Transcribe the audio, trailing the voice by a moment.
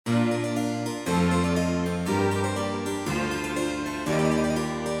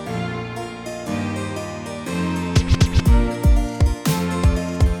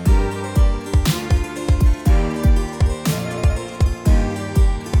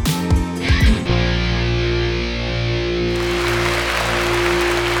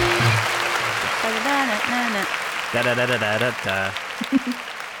Ba-da-da-da-da-da.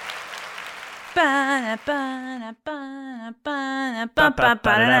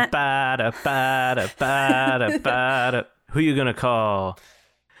 Ba-ba-da-da-ba-da-ba-da-ba-da-ba-da. Who you gonna call?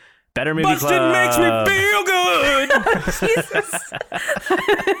 Better Movie Busted Club. makes me feel good. Jesus.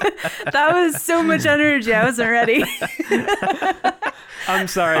 That was so much energy. I wasn't ready. I'm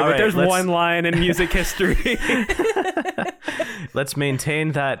sorry, All but right, there's let's- one line in music history. Let's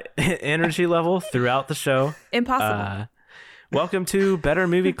maintain that energy level throughout the show. Impossible. Welcome to Better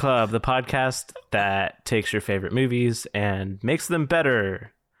Movie Club, the podcast that takes your favorite movies and makes them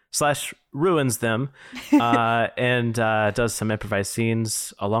better / ruins them and does some improvised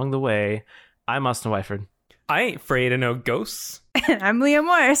scenes along the way. I'm Austin Wyford. I ain't afraid of no ghosts. I'm Leah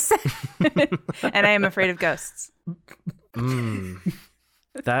Morris. And I am afraid of ghosts.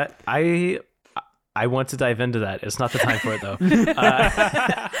 That I want to dive into that. It's not the time for it though. We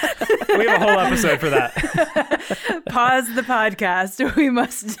have a whole episode for that. Pause the podcast. We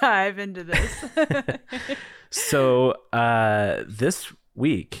must dive into this. So this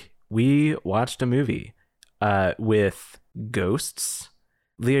week we watched a movie with ghosts.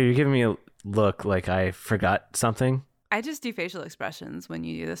 Leah, you're giving me a look like I forgot something. I just do facial expressions when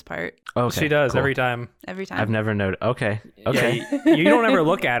you do this part. Okay, She does cool. every time. Every time. I've never noted. Okay. Yeah, you don't ever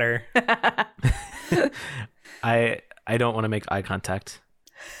look at her. I don't want to make eye contact.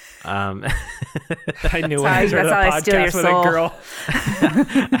 I knew when I That's started how a I steal your podcast with soul. a girl.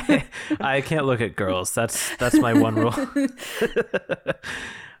 I can't look at girls. That's my one rule.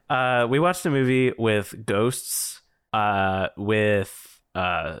 We watched a movie with ghosts, with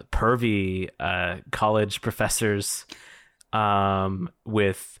pervy college professors,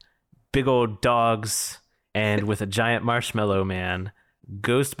 with big old dogs, and with a giant marshmallow man.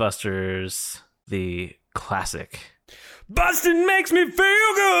 Ghostbusters, the classic. Busted makes me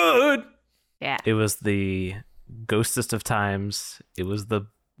feel good. Yeah. It was the ghostest of times. It was the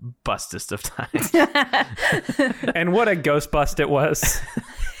bustest of times. And what a ghost bust it was.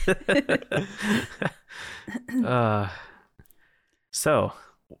 So,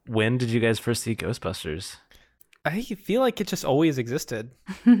 when did you guys first see Ghostbusters? I feel like it just always existed.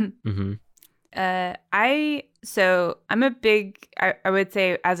 Mm-hmm. I'm a big, I would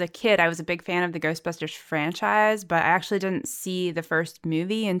say as a kid, I was a big fan of the Ghostbusters franchise, but I actually didn't see the first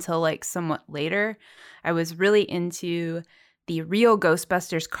movie until like somewhat later. I was really into the real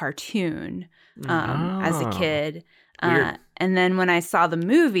Ghostbusters cartoon as a kid. Weird. And then when I saw the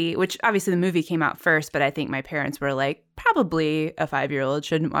movie, which obviously the movie came out first, but I think my parents were like, probably a 5-year-old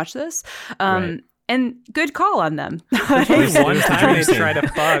shouldn't watch this. Right. And good call on them. Only one It's time they interesting. try to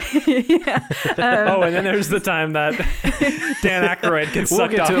fuck. Yeah. Oh, and then there's the time that Dan Aykroyd gets We'll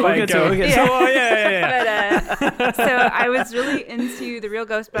sucked get off to it, by we'll a get to it, we'll goat. get to it. So, yeah. But so I was really into the Real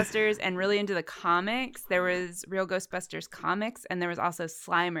Ghostbusters and really into the comics. There was Real Ghostbusters comics, and there was also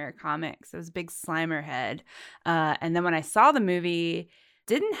Slimer comics. I was a big Slimer head. And then when I saw the movie,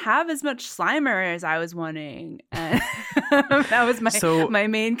 didn't have as much Slimer as I was wanting. And that was my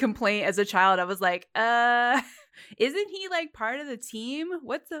main complaint as a child. I was like, isn't he like part of the team?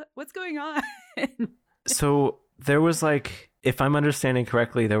 What's going on? So, there was like, if I'm understanding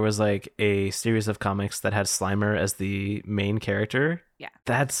correctly, there was like a series of comics that had Slimer as the main character. Yeah.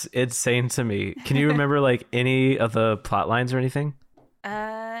 That's insane to me. Can you remember like any of the plot lines or anything?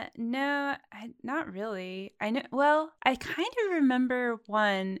 No, not really. I know. Well, I kind of remember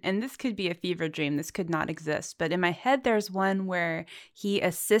one, and this could be a fever dream. This could not exist, but in my head, there's one where he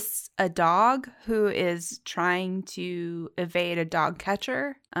assists a dog who is trying to evade a dog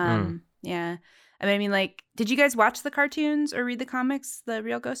catcher. Yeah. I mean, like, did you guys watch the cartoons or read the comics, the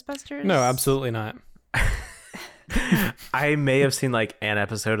Real Ghostbusters? No, absolutely not. I may have seen like an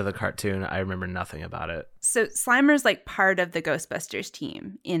episode of the cartoon. I remember nothing about it. So Slimer's like part of the Ghostbusters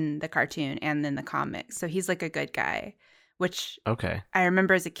team in the cartoon and in the comics. So he's like a good guy, which Okay. I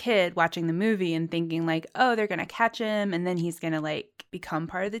remember as a kid watching the movie and thinking like, oh, they're going to catch him and then he's going to like become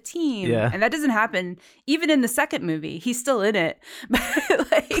part of the team. Yeah. And that doesn't happen even in the second movie. He's still in it. But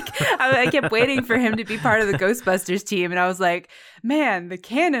like I kept waiting for him to be part of the Ghostbusters team. And I was like, man, the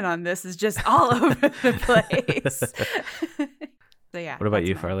canon on this is just all over the place. So yeah. What about that's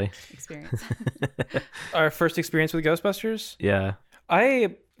you, my Farley? experience. Our first experience with Ghostbusters? Yeah.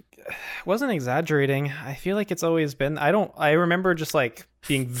 I wasn't exaggerating. I feel like it's always been. I remember just like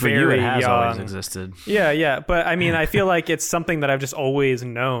being For you, very it has young. always existed. Yeah. But I mean, I feel like it's something that I've just always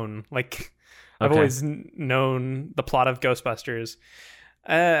known. Like, I've Okay. always known the plot of Ghostbusters.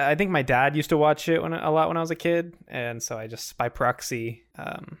 I think my dad used to watch it a lot when I was a kid, and so I just by proxy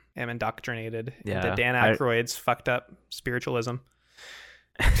am indoctrinated Yeah, into Dan I- Aykroyd's fucked up spiritualism.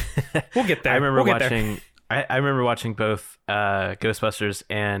 We'll get there. I remember We'll get there. I remember watching both Ghostbusters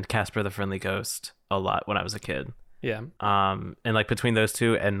and Casper the Friendly Ghost a lot when I was a kid. Yeah. And like between those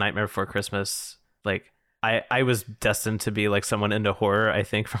two and Nightmare Before Christmas, like I was destined to be like someone into horror, I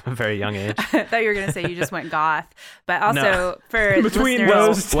think, from a very young age. I thought you were gonna say you just went goth, but also No. for Between listeners,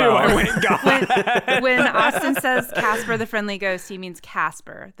 those two, well. I went God. when Austin says Casper the Friendly Ghost, he means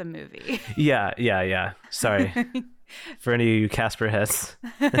Casper the movie. Yeah. Sorry for any of you Casper heads.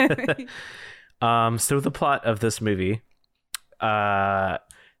 So the plot of this movie,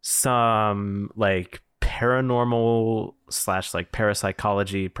 some like paranormal / like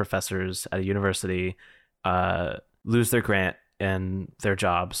parapsychology professors at a university lose their grant and their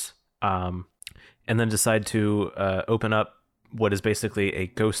jobs, and then decide to open up what is basically a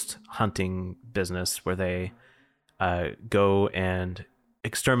ghost hunting business where they go and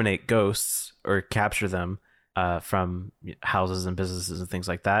exterminate ghosts or capture them from houses and businesses and things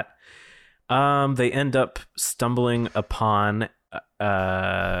like that. They end up stumbling upon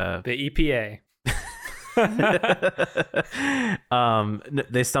The EPA.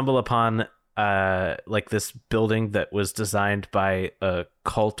 They stumble upon like this building that was designed by a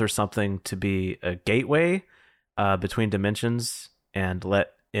cult or something to be a gateway between dimensions and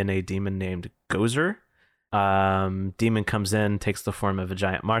let in a demon named Gozer. Demon comes in, takes the form of a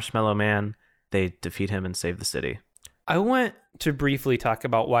giant marshmallow man. They defeat him and save the city. I want to briefly talk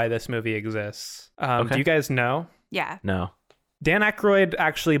about why this movie exists. Okay. Do you guys know? Yeah, No. Dan Aykroyd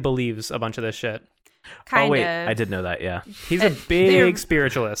actually believes a bunch of this shit. kind oh wait, of. I did know that. Yeah. He's a big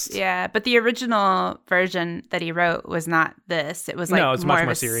spiritualist. Yeah, but the original version that he wrote was not this. It was like No, it's more much of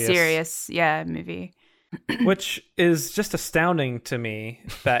more a serious. movie. Which is just astounding to me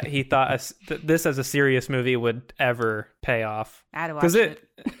that he thought that this as a serious movie would ever pay off. I had to watch it.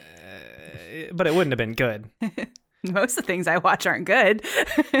 But it wouldn't have been good. Most of the things I watch aren't good.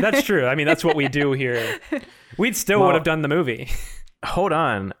 That's true. I mean, that's what we do here. We'd still Well- would have done the movie. Hold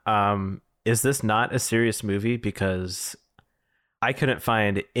on. Is this not a serious movie? Because I couldn't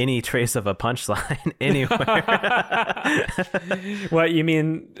find any trace of a punchline anywhere. What, you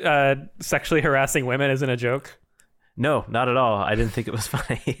mean sexually harassing women isn't a joke? No, not at all. I didn't think it was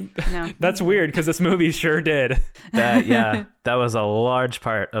funny. No. That's weird because this movie sure did. That was a large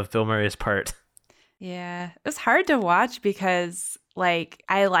part of Bill Murray's part. Yeah, it was hard to watch because like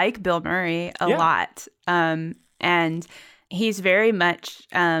I like Bill Murray a Yeah. lot. And he's very much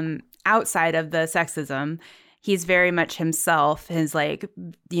outside of the sexism. He's very much himself. His like,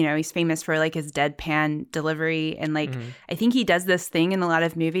 you know, he's famous for like his deadpan delivery. And like, I think he does this thing in a lot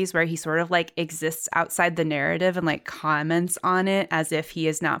of movies where he sort of like exists outside the narrative and like comments on it as if he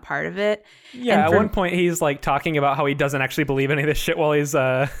is not part of it. Yeah, And at for- one point he's like talking about how he doesn't actually believe any of this shit while he's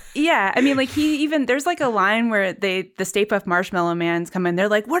Yeah, I mean, like there's like a line where the Stay Puft Marshmallow Mans come in. They're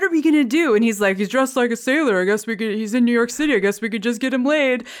like, "What are we gonna do?" And he's like, "He's dressed like a sailor. I guess we could. He's in New York City. I guess we could just get him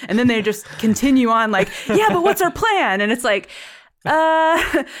laid." And then they just continue on like, "Yeah, but what's our plan?" And it's like,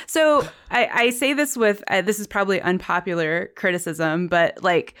 so I say this with this is probably unpopular criticism, but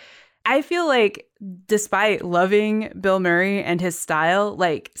like, I feel like despite loving Bill Murray and his style,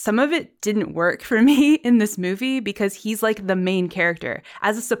 like some of it didn't work for me in this movie because he's like the main character.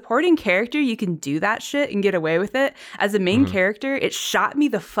 As a supporting character, you can do that shit and get away with it. As a main character, it shot me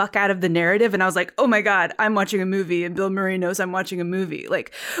the fuck out of the narrative. And I was like, oh my God, I'm watching a movie and Bill Murray knows I'm watching a movie.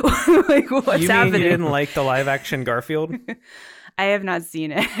 Like, like what's you mean happening? you didn't like the live action Garfield? I have not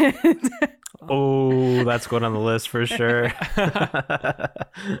seen it. Oh, that's going on the list for sure.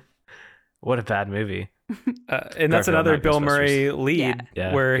 What a bad movie. And that's Garfield, another not Bill Ghostbusters. Murray lead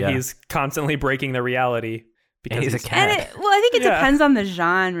Yeah, where yeah. he's constantly breaking the reality because And he's a he's- cat. And I think it Yeah. depends on the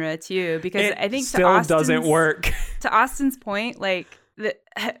genre too, because It I think still doesn't work. To Austin's point, like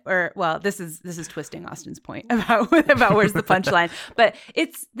this is twisting Austin's point about where's the punchline, but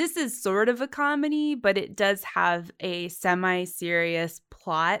this is sort of a comedy, but it does have a semi-serious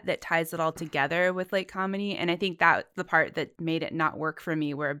plot that ties it all together with like comedy, and I think that's the part that made it not work for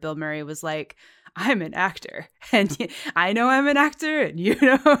me, where Bill Murray was like, I'm an actor and I know I'm an actor and you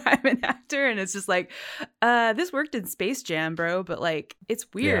know I'm an actor, and it's just like this worked in Space Jam, bro, but like it's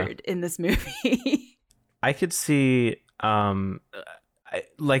weird in this movie. I could see,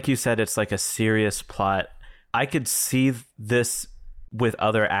 like you said, it's like a serious plot. I could see this with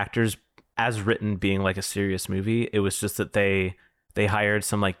other actors as written being like a serious movie. It was just that they hired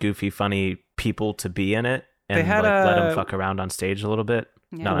some like goofy, funny people to be in it and They had like let them fuck around on stage a little bit.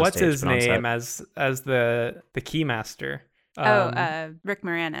 Yeah. Not on What's stage, his but on set. name as the keymaster? Rick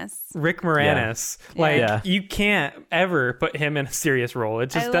Moranis. Rick Moranis. Like Yeah. you can't ever put him in a serious role.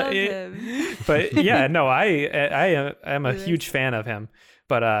 It's just I love him. But yeah, no, I am a He huge fan of him.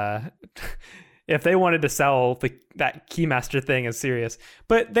 But if they wanted to sell that Keymaster thing as serious.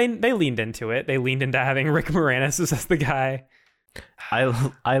 But they leaned into it. They leaned into having Rick Moranis as the guy.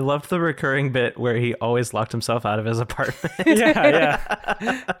 I loved the recurring bit where he always locked himself out of his apartment. Yeah.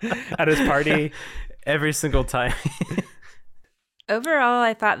 At his party. Every single time. Overall,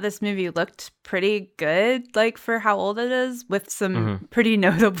 I thought this movie looked pretty good, like for how old it is, with some pretty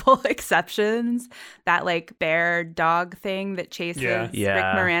notable exceptions. That like bear dog thing that chases Rick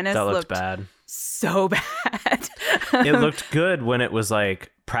Moranis that looked bad. So bad. It looked good when it was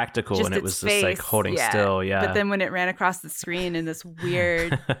like practical and it was just like holding still. Yeah. But then when it ran across the screen in this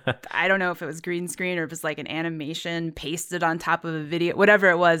weird, I don't know if it was green screen or if it was like an animation pasted on top of a video, whatever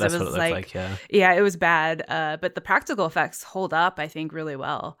it was. That's it was what it like, yeah, it was bad. But the practical effects hold up, I think, really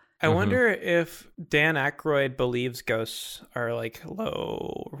well. I wonder if Dan Aykroyd believes ghosts are like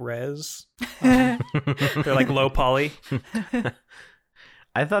low res. They're like low poly.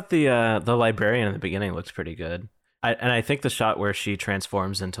 I thought the librarian in the beginning looked pretty good. I think the shot where she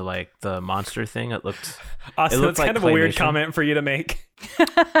transforms into like the monster thing, it looked Austin, it's like kind of a weird comment for you to make.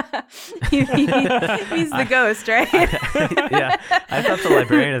 He's the ghost, right? Yeah, I thought the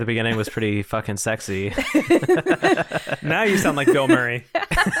librarian at the beginning was pretty fucking sexy. Now you sound like Bill Murray.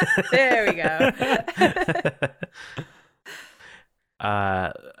 There we go.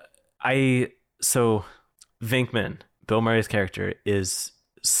 So Venkman, Bill Murray's character, is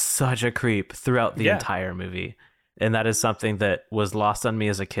such a creep throughout the entire movie. And that is something that was lost on me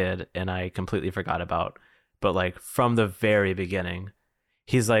as a kid and I completely forgot about. But like from the very beginning,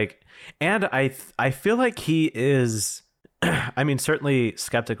 he's like, and I feel like he is, I mean, certainly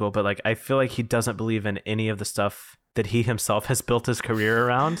skeptical, but like, I feel like he doesn't believe in any of the stuff that he himself has built his career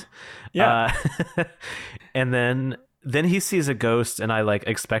around. Yeah. And then he sees a ghost and I like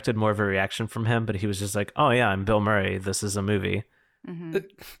expected more of a reaction from him, but he was just like, oh yeah, I'm Bill Murray. This is a movie. Mm-hmm.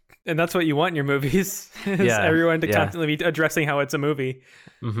 And that's what you want in your movies, is everyone to constantly be addressing how it's a movie.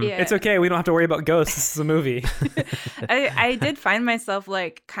 Mm-hmm. Yeah. It's okay. We don't have to worry about ghosts. This is a movie. I did find myself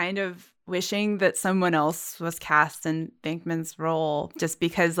like kind of wishing that someone else was cast in Venkman's role, just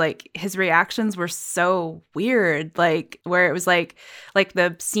because like his reactions were so weird. Like where it was like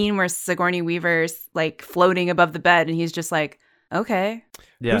the scene where Sigourney Weaver's like floating above the bed and he's just like, okay.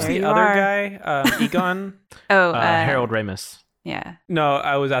 Yeah. Who's the other guy? Egon? Harold Ramis. Yeah. No,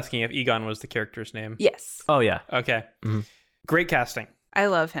 I was asking if Egon was the character's name. Yes. Oh, yeah. Okay. Mm-hmm. Great casting. I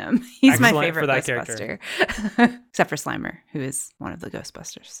love him. He's Excellent my favorite for that Ghostbuster. Except for Slimer, who is one of the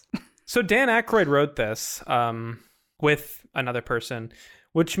Ghostbusters. So Dan Aykroyd wrote this with another person,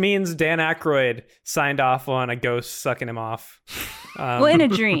 which means Dan Aykroyd signed off on a ghost sucking him off. Well, in a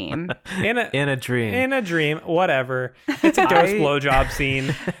dream. In a dream. Whatever. It's a ghost blowjob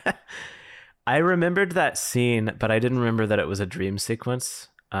scene. I remembered that scene, but I didn't remember that it was a dream sequence.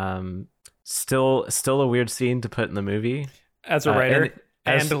 Still a weird scene to put in the movie. As a writer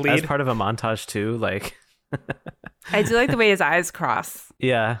and lead. As part of a montage too, like. I do like the way his eyes cross.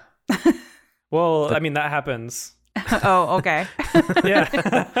 Yeah. Well, I mean, that happens. Oh, okay.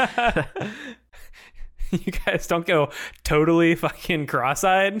 Yeah. You guys don't go totally fucking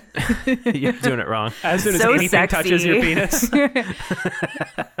cross-eyed. You're doing it wrong. As soon as anything touches your penis.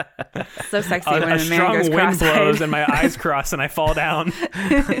 So sexy when a man goes strong wind cross-eyed. blows and my eyes cross and I fall down.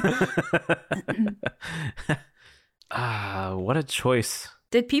 What a choice.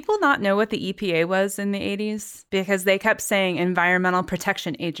 Did people not know what the EPA was in the 80s? Because they kept saying Environmental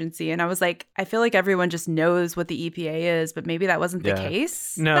Protection Agency. And I was like, I feel like everyone just knows what the EPA is, but maybe that wasn't the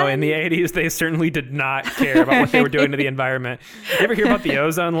case. No, then? In the 80s, they certainly did not care about what they were doing to the environment. You ever hear about the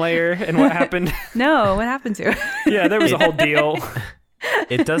ozone layer and what happened? No, what happened to it? Yeah, there was a whole deal.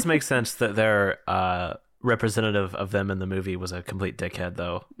 It does make sense that their representative of them in the movie was a complete dickhead,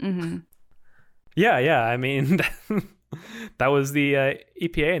 though. Mm-hmm. Yeah. I mean... That was the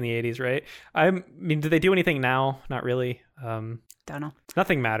EPA in the 80s, right? I mean, do they do anything now? Not really. Don't know.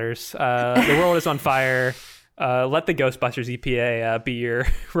 Nothing matters. The world is on fire. Let the Ghostbusters EPA be your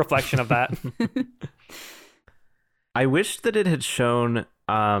reflection of that. I wish that it had shown,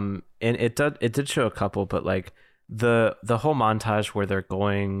 and it did show a couple, but like the whole montage where they're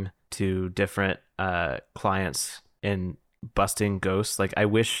going to different clients and busting ghosts. Like, I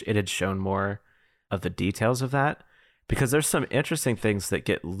wish it had shown more of the details of that. Because there's some interesting things that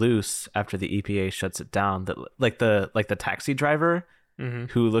get loose after the EPA shuts it down. That like the taxi driver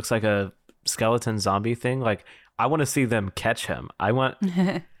who looks like a skeleton zombie thing. Like, I want to see them catch him. I want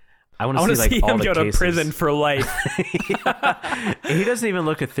to see him all the go cases. to prison for life. He doesn't even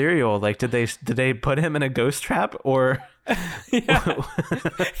look ethereal. Like, did they put him in a ghost trap or? Yeah.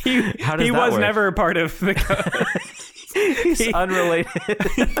 He was work? Never a part of the. He's unrelated.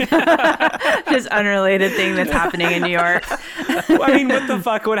 Just unrelated thing that's happening in New York. I mean, what the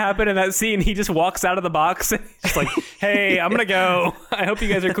fuck would happen in that scene? He just walks out of the box and he's like, hey, I'm gonna go. I hope you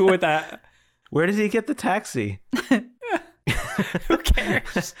guys are cool with that. Where did he get the taxi? Who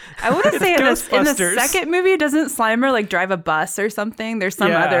cares? I want to say in the Ghostbusters. second movie, doesn't Slimer like drive a bus or something? There's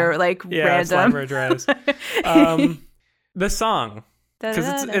some other like random. Slimer drives. The song,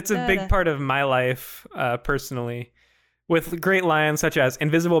 because it's a big part of my life personally, with great lines such as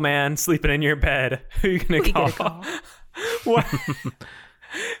 "Invisible Man sleeping in your bed. Who you gonna call?" What?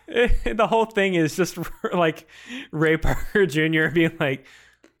 The whole thing is just like Ray Parker Jr. being like,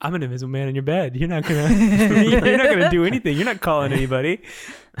 I'm an invisible man in your bed. You're not gonna do anything. You're not calling anybody.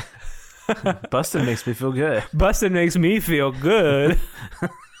 Bustin' makes me feel good. Bustin' makes me feel good.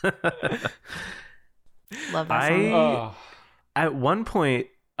 Love that song. At one point,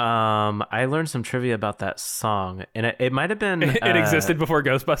 I learned some trivia about that song, and it might have been It existed before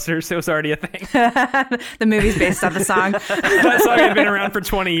Ghostbusters. It was already a thing. The movie's based on the song. That song had been around for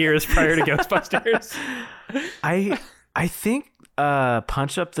 20 years prior to Ghostbusters. I think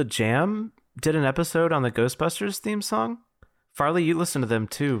Punch Up the Jam did an episode on the Ghostbusters theme song. Farley, you listened to them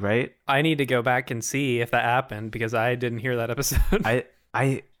too, right? I need to go back and see if that happened because I didn't hear that episode.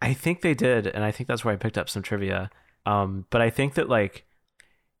 I think they did, and I think that's where I picked up some trivia. But I think that like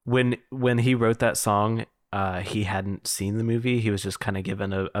when he wrote that song, he hadn't seen the movie. He was just kind of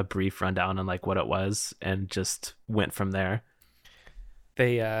given a brief rundown on like what it was, and just went from there.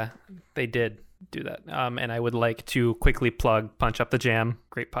 They did do that. And I would like to quickly plug Punch Up the Jam.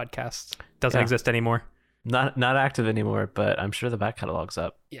 Great podcast. Doesn't exist anymore. Not active anymore, but I'm sure the back catalog's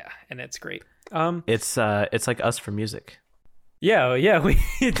up. Yeah, and it's great. It's like Us for Music. Yeah. We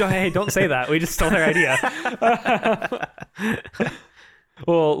don't say that. We just stole their idea.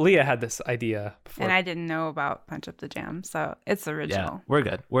 Well, Leah had this idea before. And I didn't know about Punch Up the Jam, so it's original. Yeah, we're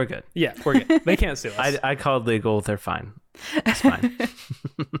good. Yeah, we're good. They can't sue us. I called legal. They're fine. It's fine.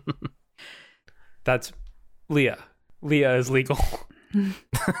 That's Leah. Leah is legal.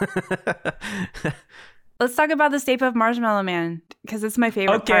 Let's talk about the Stay Puft Marshmallow Man, because it's my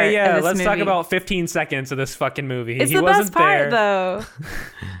favorite part of this let's talk movie. about 15 seconds of this fucking movie. It's the best part, though.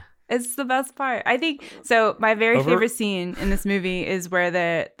 It's the best part. I think so. My very favorite scene in this movie is where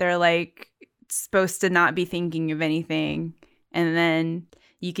they're like supposed to not be thinking of anything, and then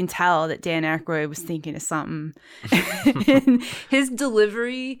you can tell that Dan Aykroyd was thinking of something. And his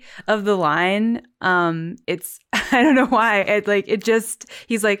delivery of the line, it's I don't know why.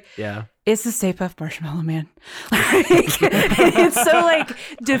 He's like, yeah. It's the Stay Puft Marshmallow Man. It's so like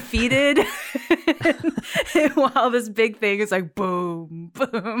defeated while this big thing is like boom,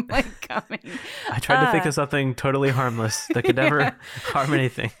 boom, like coming. I tried to think of something totally harmless that could never harm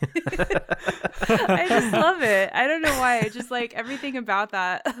anything. I just love it. I don't know why. It's just like everything about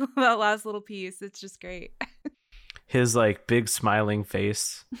that last little piece. It's just great. His like big smiling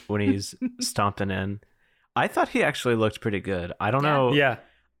face when he's stomping in. I thought he actually looked pretty good. I don't know. Yeah.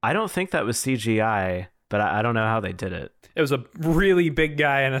 I don't think that was CGI, but I don't know how they did it. It was a really big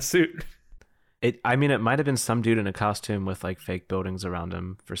guy in a suit. It might have been some dude in a costume with like fake buildings around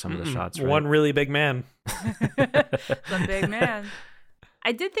him for some of the shots. Right? One really big man. Some big man.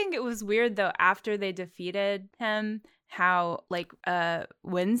 I did think it was weird though, after they defeated him, how like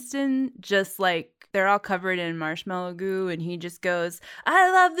Winston just like they're all covered in marshmallow goo and he just goes,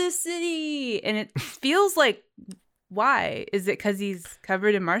 "I love this city," and it feels like, why? Is it because he's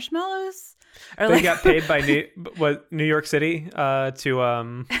covered in marshmallows? Or they got paid by New York City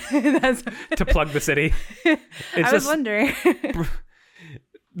to plug the city. I was wondering.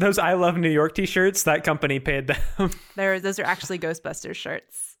 Those "I Love New York" t-shirts, that company paid them. Those are actually Ghostbusters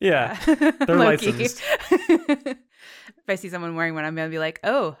shirts. Yeah, they're licensed. If I see someone wearing one, I'm going to be like,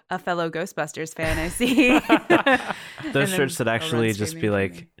 oh, a fellow Ghostbusters fan, I see. Those shirts that actually just be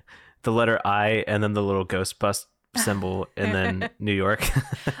like the letter I and then the little ghost bust symbol and then New York.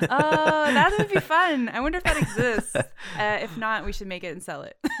 Oh, that would be fun. I wonder if that exists. If not, we should make it and sell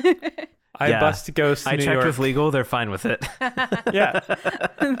it. I bust ghosts. I checked with legal. They're fine with it. Yeah.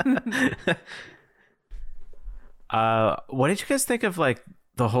 What did you guys think of like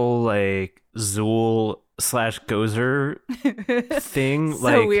the whole like Zool / Gozer thing? So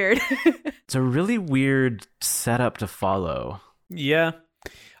like, weird. It's a really weird setup to follow. Yeah.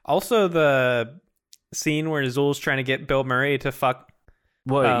 Also, the scene where Zool's trying to get Bill Murray to fuck.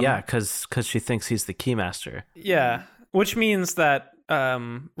 Well, yeah, because she thinks he's the keymaster. Yeah, which means that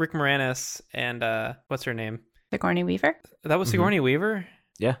Rick Moranis and what's her name? Sigourney Weaver? That was Sigourney Weaver?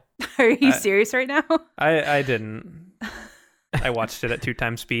 Yeah. Are you serious right now? I didn't. I watched it at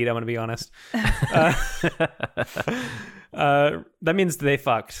 2x speed. I'm gonna be honest. That means they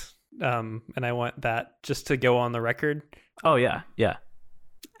fucked. And I want that just to go on the record. Oh yeah.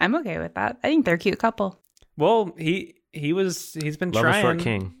 I'm okay with that. I think they're a cute couple. Well, he's been Love trying. a short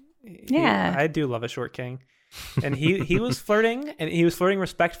king. Yeah. I do love a short king. And he was flirting, and he was flirting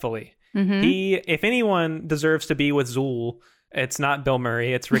respectfully. Mm-hmm. If anyone deserves to be with Zool, it's not Bill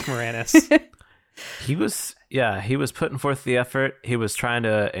Murray, it's Rick Moranis. He was putting forth the effort. He was trying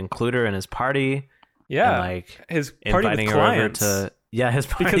to include her in his party. Yeah, and like his party inviting with her clients. over to his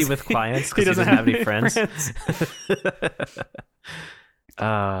party Because with clients he because he doesn't have any friends.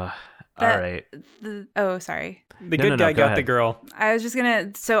 All right. Sorry. The good guy got the girl. I was just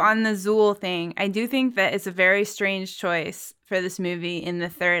so on the Zool thing, I do think that it's a very strange choice for this movie in the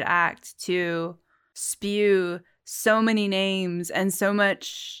third act to spew so many names and so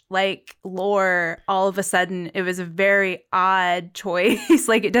much like lore all of a sudden. It was a very odd choice.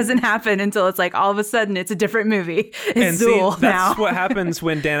 Like it doesn't happen until it's like all of a sudden it's a different movie. It's Zool now. That's what happens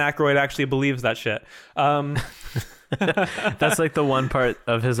when Dan Aykroyd actually believes that shit. That's like the one part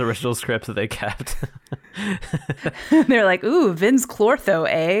of his original script that they kept. They're like, ooh, Vince Clortho,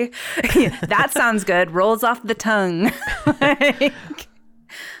 eh? That sounds good. Rolls off the tongue. I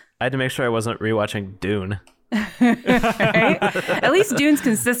had to make sure I wasn't rewatching Dune. Right? At least Dune's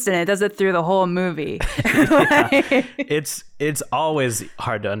consistent. It does it through the whole movie. It's always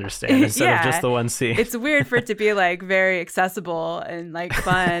hard to understand instead of just the one scene. It's weird for it to be like very accessible and like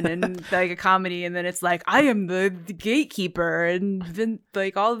fun and like a comedy, and then it's like I am the gatekeeper and then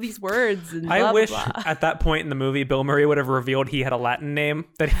like all of these words. And I blah, wish blah, blah. at that point in the movie, Bill Murray would have revealed he had a Latin name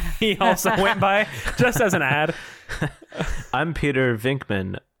that he also went by, just as an ad. I'm Peter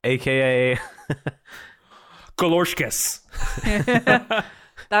Venkman, aka Golorskis. That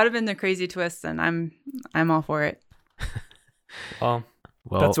would have been the crazy twist, and I'm all for it. Well,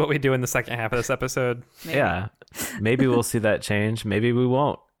 that's what we do in the second half of this episode. Maybe. Yeah, maybe we'll see that change. Maybe we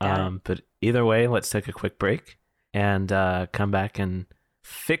won't. Yeah. But either way, let's take a quick break and come back and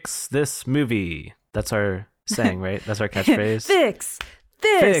fix this movie. That's our saying, right? That's our catchphrase.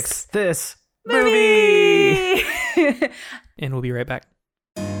 Fix this movie. And we'll be right back.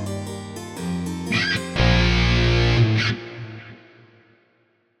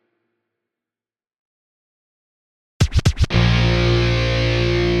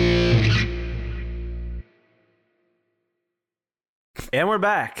 And we're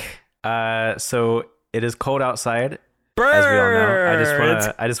back. So it is cold outside. Brr, as we all know.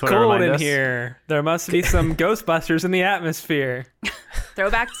 I just want to cold remind in us here. There must be some Ghostbusters in the atmosphere.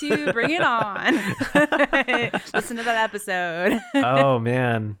 Throwback to Bring It On. Listen to that episode. Oh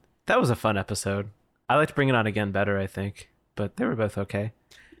man, that was a fun episode. I liked Bring It On again better, I think, but they were both okay.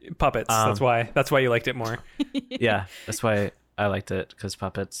 Puppets. That's why you liked it more. Yeah, that's why I liked it, because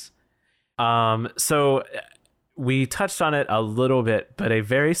puppets. So we touched on it a little bit, but a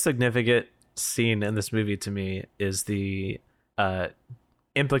very significant scene in this movie to me is the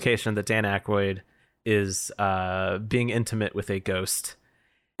implication that Dan Aykroyd is being intimate with a ghost.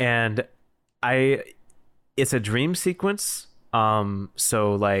 And it's a dream sequence.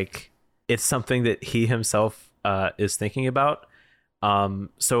 So like it's something that he himself is thinking about.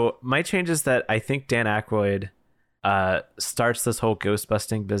 So my change is that I think Dan Aykroyd starts this whole ghost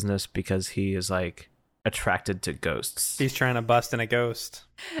busting business because he is like attracted to ghosts. He's trying to bust in a ghost.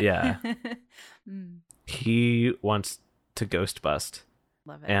 Yeah. He wants to ghost bust.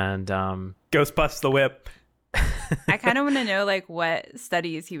 Love it. And Ghost bust the whip. I kind of want to know like what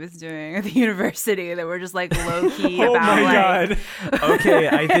studies he was doing at the university that were just like low key Oh about my like, god. okay,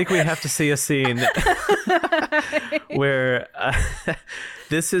 I think we have to see a scene where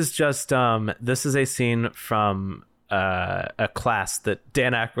this is a scene from a class that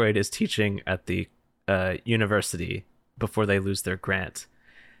Dan Aykroyd is teaching at the university before they lose their grant,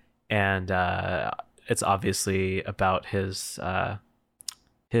 and it's obviously about his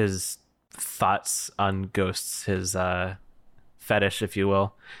thoughts on ghosts, his fetish, if you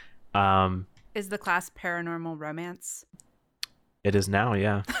will. Is the class Paranormal Romance? It is now,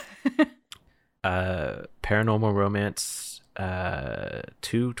 yeah. Paranormal Romance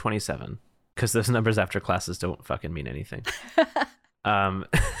 227, because those numbers after classes don't fucking mean anything.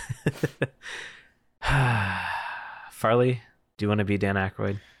 Farley, do you want to be Dan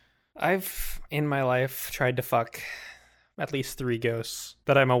Aykroyd? I've in my life tried to fuck at least 3 ghosts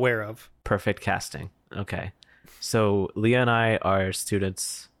that I'm aware of. Perfect casting. Okay. So Leah and I are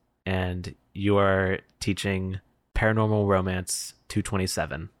students, and you are teaching Paranormal Romance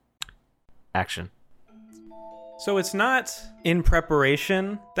 227. Action. So it's not in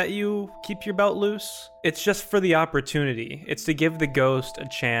preparation that you keep your belt loose. It's just for the opportunity. It's to give the ghost a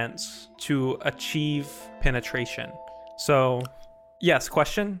chance to achieve penetration. So, yes,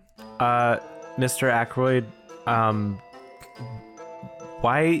 question? Mr. Aykroyd,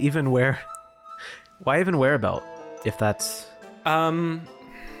 why even wear a belt if that's...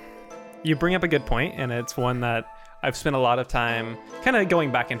 You bring up a good point, and it's one that I've spent a lot of time kind of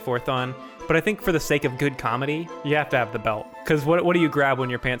going back and forth on. But I think for the sake of good comedy, you have to have the belt. Because what do you grab when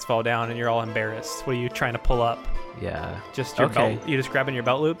your pants fall down and you're all embarrassed? What are you trying to pull up? Yeah. Just your belt. You just grabbing your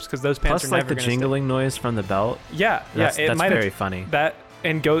belt loops? Because those pants Plus, are never like the jingling noise from the belt. Yeah. That's very funny. That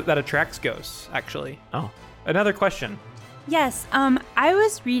attracts ghosts, actually. Oh. Another question. Yes. I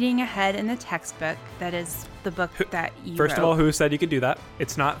was reading ahead in the textbook. That is the book that you First wrote. of all, who said you could do that?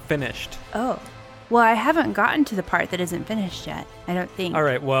 It's not finished. Oh. Well, I haven't gotten to the part that isn't finished yet, I don't think. All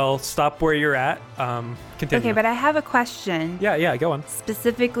right, well, stop where you're at. Continue. Okay, but I have a question. Yeah, go on.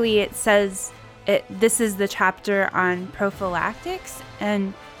 Specifically, it says this is the chapter on prophylactics,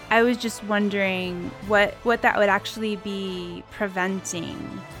 and I was just wondering what that would actually be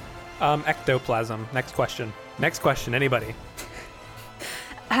preventing. Ectoplasm. Next question, anybody?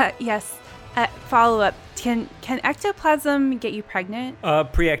 Yes. Follow-up. Can ectoplasm get you pregnant?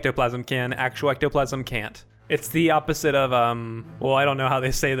 Pre-ectoplasm can. Actual ectoplasm can't. It's the opposite of, well, I don't know how they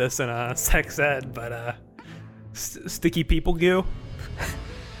say this in sex ed, but sticky people goo.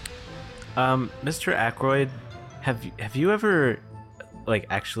 Mr. Aykroyd, have you ever, like,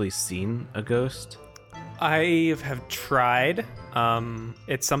 actually seen a ghost? I have tried.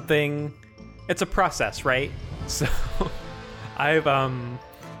 It's a process, right? So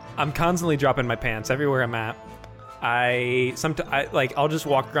I'm constantly dropping my pants everywhere I'm at. I'll just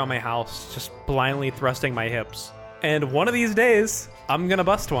walk around my house just blindly thrusting my hips. And one of these days, I'm gonna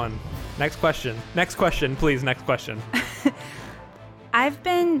bust one. Next question, please, next question. I've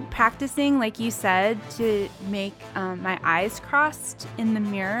been practicing, like you said, to make my eyes crossed in the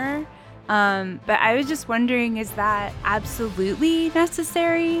mirror. But I was just wondering, is that absolutely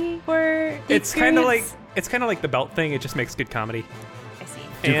necessary for the experience? It's kind of like the belt thing. It just makes good comedy. I see.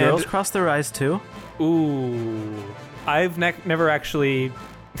 Do girls cross their eyes too? Ooh, I've never actually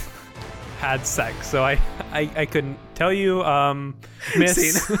had sex, so I couldn't tell you,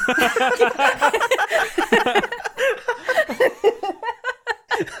 Miss.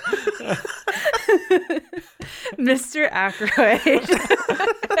 Mr. Aykroyd.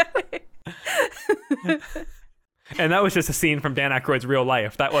 And that was just a scene from Dan Aykroyd's real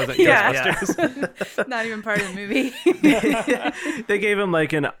life. That wasn't Ghostbusters. Not even part of the movie. They gave him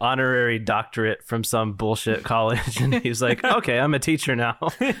like an honorary doctorate from some bullshit college, and he's like, okay, I'm a teacher now.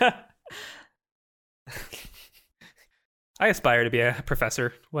 I aspire to be a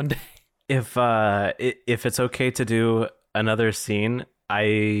professor one day. If it's okay to do another scene,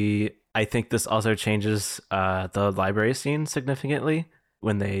 I think this also changes the library scene significantly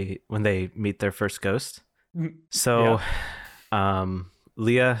when they meet their first ghost. So,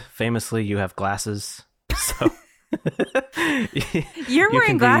 Leah, famously, you have glasses. So you're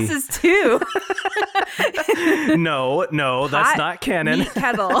wearing glasses too. No, that's not canon. Meat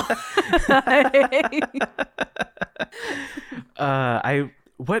kettle.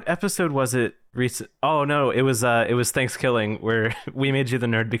 What episode was it? Oh no, it was Thanksgiving where we made you the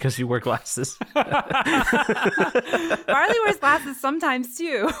nerd because you wear glasses. Barley wears glasses sometimes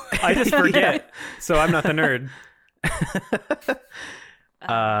too. I just forget, so I'm not the nerd.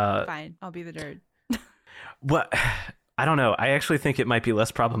 Fine, I'll be the nerd. What? I don't know. I actually think it might be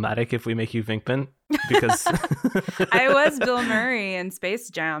less problematic if we make you Venkman, because I was Bill Murray in Space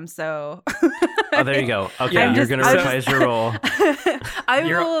Jam, so. Oh, there you go. Okay, you're gonna reprise your role. I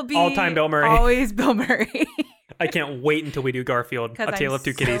will be all-time Bill Murray. Always Bill Murray. I can't wait until we do Garfield, A Tale of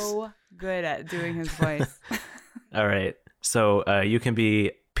Two Kitties. So good at doing his voice. All right, so you can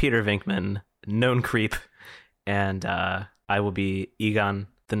be Peter Venkman, known creep, and I will be Egon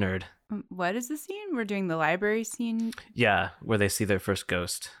the nerd. What is the scene? We're doing the library scene? Yeah, where they see their first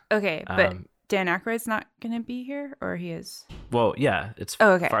ghost. Okay, but Dan Aykroyd's not going to be here, or he is? Well, yeah, it's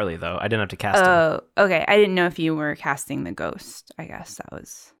okay. Farley, though. I didn't have to cast him. Oh, okay. I didn't know if you were casting the ghost. I guess that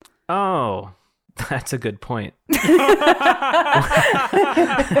was... Oh, that's a good point.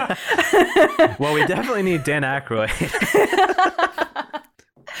 Well, we definitely need Dan Aykroyd.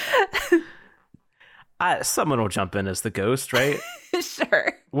 Someone will jump in as the ghost, right?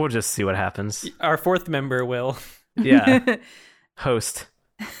 Sure. We'll just see what happens. Our fourth member will. Yeah. Host.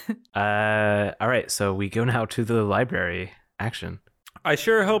 All right, so we go now to the library. Action. I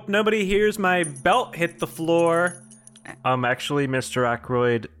sure hope nobody hears my belt hit the floor. Actually, Mr.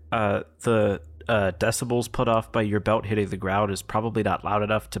 Aykroyd, decibels put off by your belt hitting the ground is probably not loud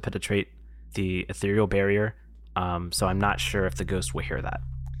enough to penetrate the ethereal barrier. So I'm not sure if the ghost will hear that.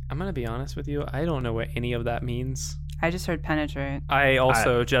 I'm going to be honest with you. I don't know what any of that means. I just heard penetrate. I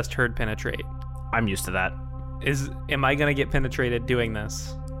also just heard penetrate. I'm used to that. Am I going to get penetrated doing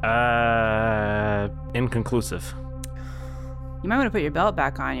this? Inconclusive. You might want to put your belt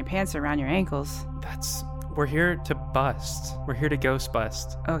back on. Your pants are around your ankles. We're here to bust. We're here to ghost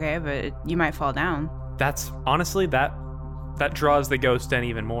bust. Okay, but you might fall down. That's honestly that draws the ghost in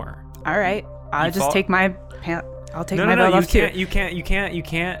even more. All right, I'll just take my pant. I'll take my belt off too. You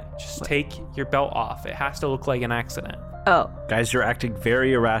can't just take your belt off. It has to look like an accident. Oh. Guys, you're acting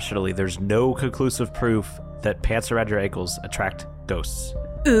very irrationally. There's no conclusive proof that pants around your ankles attract ghosts.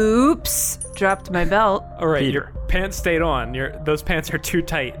 Oops. Dropped my belt. All right, Peter. your pants stayed on. Those pants are too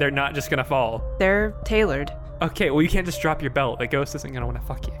tight. They're not just going to fall. They're tailored. Okay, well, you can't just drop your belt. The ghost isn't going to want to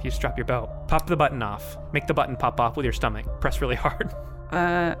fuck you if you just drop your belt. Pop the button off. Make the button pop off with your stomach. Press really hard.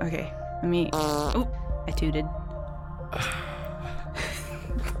 Okay. Let me... Oh, I tooted.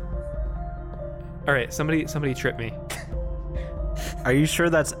 All right, somebody trip me. Are you sure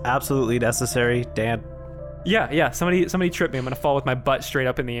that's absolutely necessary, Dan? Yeah, somebody trip me. I'm going to fall with my butt straight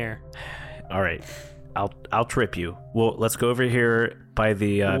up in the air. All right. I'll trip you. Well, let's go over here by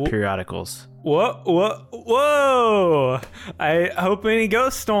the periodicals. Whoa! I hope any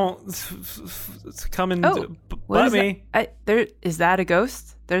ghosts don't come and butt me. Is that a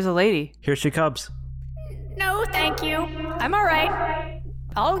ghost? There's a lady. Here she comes. No, thank you. I'm all right.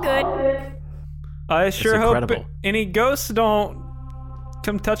 All good. I sure hope incredible. any ghosts don't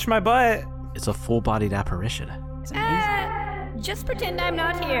come touch my butt. It's a full-bodied apparition. It's amazing. Just pretend I'm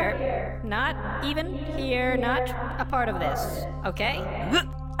not here. Not even here, not a part of this, okay?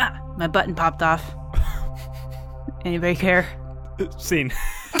 My button popped off. Anybody care? Scene.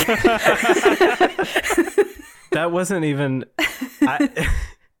 That wasn't even...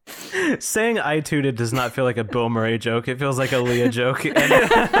 Saying I tooted does not feel like a Bill Murray joke. It feels like a Leah joke.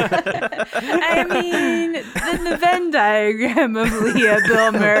 I mean, the Venn diagram of Leah,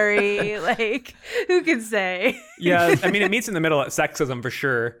 Bill Murray, like, who can say? Yeah, I mean, it meets in the middle at sexism for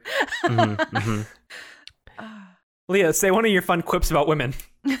sure. Leah, say one of your fun quips about women.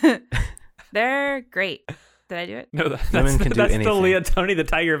 They're great. Did I do it? No, that's anything. the Leah Tony the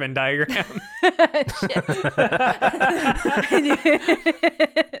Tiger Venn diagram.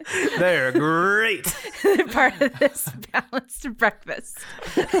 They're great. They're part of this balanced breakfast.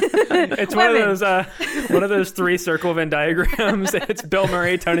 It's one of those three circle Venn diagrams. It's Bill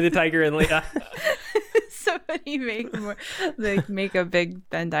Murray, Tony the Tiger, and Leah. Somebody make a big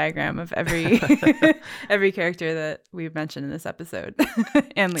Venn diagram of every character that we've mentioned in this episode,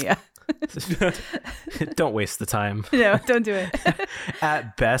 and Leah. Don't waste the time. No, don't do it.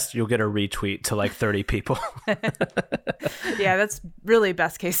 At best, you'll get a retweet to like 30 people. Yeah, that's really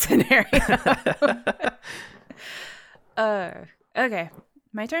best case scenario. Okay,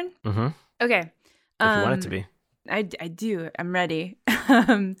 my turn. Mm-hmm. Okay, If you want it to be. I do. I'm ready.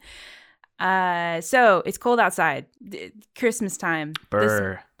 So it's cold outside. Christmas time.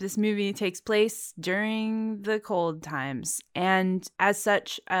 Brr. This movie takes place during the cold times, and as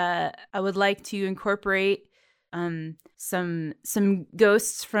such, I would like to incorporate some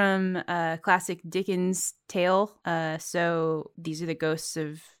ghosts from classic Dickens tale. So these are the ghosts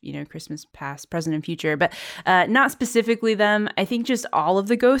of Christmas past, present, and future, but not specifically them. I think just all of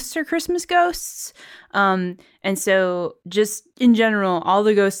the ghosts are Christmas ghosts. And so just in general, all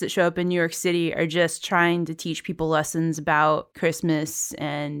the ghosts that show up in New York City are just trying to teach people lessons about Christmas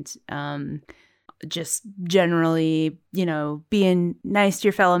and just generally, being nice to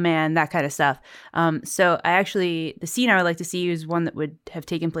your fellow man, that kind of stuff. So the scene I would like to see is one that would have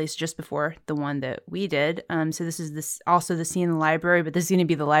taken place just before the one that we did. So this is also the scene in the library, but this is going to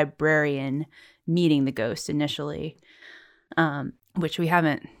be the librarian meeting the ghost initially, which we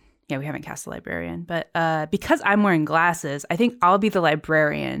haven't cast the librarian, but because I'm wearing glasses, I think I'll be the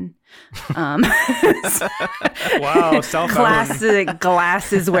librarian. Wow, self-owned. Classic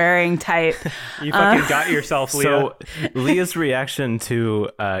glasses wearing type. You fucking got yourself, Leah. So Leah's reaction to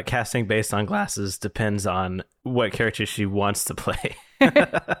casting based on glasses depends on what character she wants to play.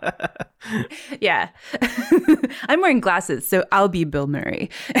 Yeah. I'm wearing glasses, so I'll be Bill Murray.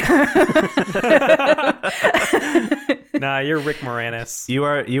 Nah, you're Rick Moranis. You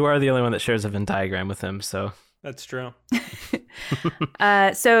are the only one that shares a Venn diagram with him, so That's true.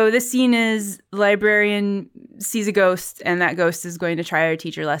 So this scene is the librarian sees a ghost, and that ghost is going to try to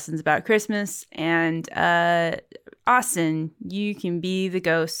teach her lessons about Christmas. And Austin, you can be the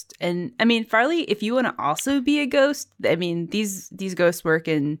ghost. And I mean, Farley, if you want to also be a ghost, I mean, these ghosts work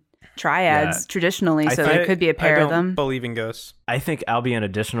in triads traditionally, so there could be a pair of them. I don't believe in ghosts. I think I'll be an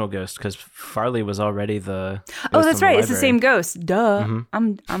additional ghost because Farley was already the ghost that's right. library. It's the same ghost. Duh.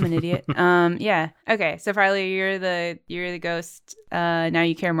 Mm-hmm. I'm an idiot. Yeah. Okay. So Farley, you're the ghost. Now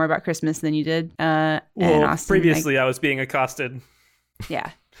you care more about Christmas than you did. And Austin, previously I was being accosted.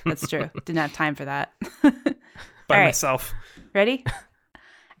 Yeah, that's true. Didn't have time for that. By myself. Ready?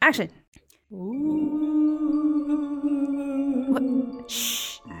 Action.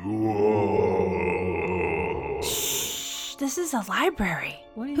 Shh. Shh. This is a library.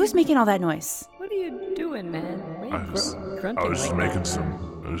 Who's making all that noise? What are you doing, man? I was just making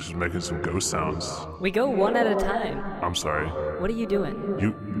some ghost sounds. We go one at a time. I'm sorry. What are you doing?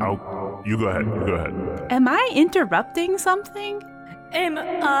 You go ahead. You go ahead. Am I interrupting something? Am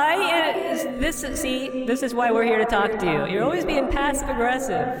I? This is why we're here to talk to you. You're always being passive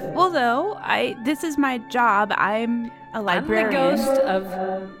aggressive. Well, though, this is my job. I'm a librarian. I'm the ghost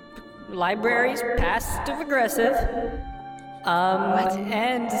of libraries, passive aggressive. What?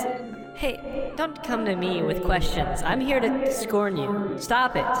 And hey, don't come to me with questions. I'm here to scorn you.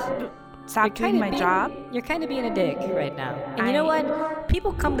 Stop it. Stop doing my job? You're kind of being a dick right now. And you know what?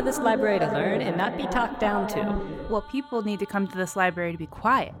 People come to this library to learn and not be talked down to. Well, people need to come to this library to be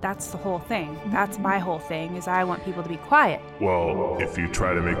quiet. That's the whole thing. That's my whole thing, is I want people to be quiet. Well, if you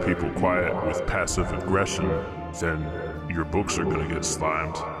try to make people quiet with passive aggression, then your books are going to get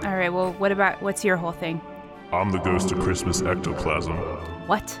slimed. All right, well, what's your whole thing? I'm the ghost of Christmas ectoplasm.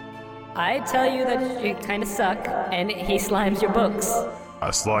 What? I tell you that you kind of suck, and he slimes your books. I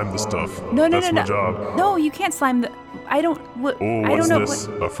slime the stuff. No. That's my job. No, you can't slime the... I don't... What's this?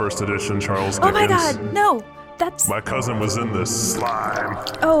 A first edition Charles Dickens? Oh my god, no! That's... My cousin was in this. Slime.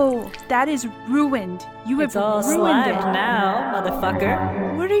 Oh, that is ruined. You have It's all ruined slimed it. now,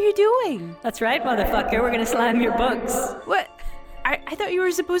 motherfucker. What are you doing? That's right, motherfucker. We're gonna slime your books. What? I thought you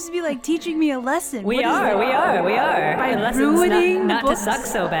were supposed to be like teaching me a lesson. We are. By The lesson's ruining not to books? suck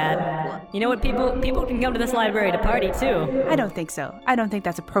so bad. You know what? People can come to this library to party too. I don't think so. I don't think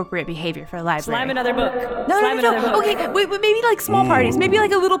that's appropriate behavior for a library. Slime another book. No. Another book. Okay, wait, maybe like small parties. Maybe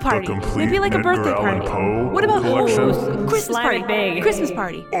like a little party. complete Maybe like a birthday Edgar Allan party. Poe What about collection? Christmas Slime party? it big. Christmas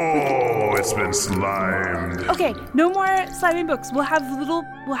party. Oh, it's been slimed. Okay, no more sliming books. We'll have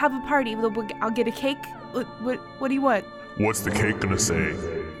a party. I'll get a cake. What do you want? What's the cake gonna say?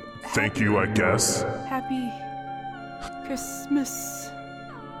 Thank you, I guess. Happy Christmas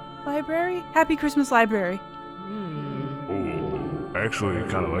library? Happy Christmas library. Oh, I actually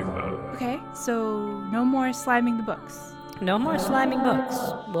kind of like that. Okay, so no more sliming the books. No more sliming books.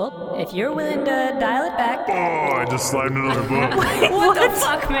 Well, if you're willing to dial it back. Oh, I just slimed another book. What the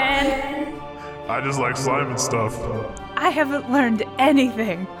fuck, man? I just like sliming stuff. I haven't learned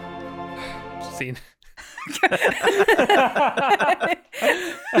anything. Scene.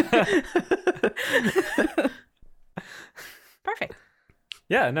 Perfect.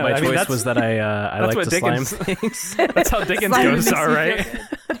 Yeah, no. My choice that's, was that I like what to slime Dickens- things. That's how Dickens Slime ghosts makes are, me right?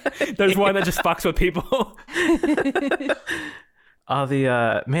 There's one that just fucks with people. Oh,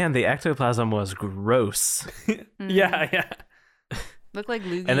 the ectoplasm was gross. Yeah. Look like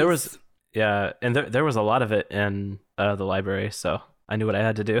loogies. And there was a lot of it in the library, so I knew what I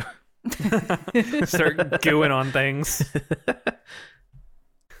had to do. Start gooing on things.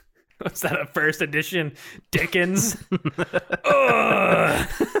 What's that, a first edition Dickens? Ugh.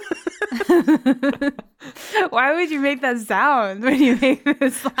 Why would you make that sound when you make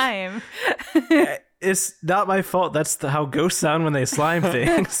the slime? It's not my fault. That's how ghosts sound when they slime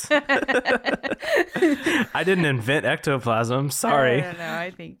things. I didn't invent ectoplasm. Sorry. I don't know.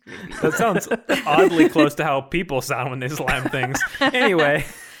 I think maybe. That sounds oddly close to how people sound when they slime things. Anyway,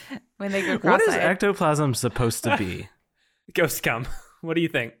 When they go What cross-eyed. is ectoplasm supposed to be? ghost cum. What do you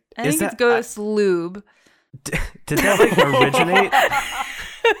think? I think is it's that- ghost lube. Did that like originate?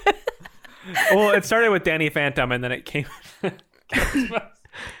 Well, it started with Danny Phantom, and then it came. Is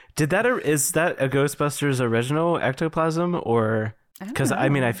that a Ghostbusters original ectoplasm, or because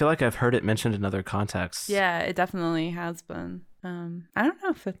I feel like I've heard it mentioned in other contexts. Yeah, it definitely has been. I don't know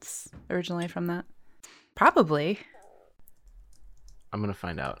if it's originally from that. Probably. I'm gonna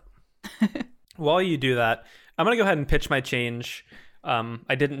find out. While you do that, I'm gonna go ahead and pitch my change.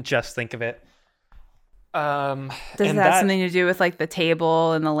 I didn't just think of it. Does it have something to do with like the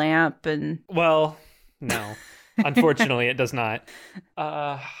table and the lamp and? Well, no. Unfortunately, it does not.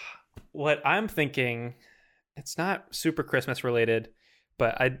 What I'm thinking, it's not super Christmas related,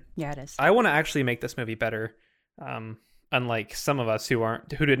 but Yeah, it is. I want to actually make this movie better. Unlike some of us who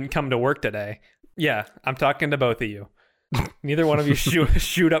didn't come to work today. Yeah, I'm talking to both of you. Neither one of you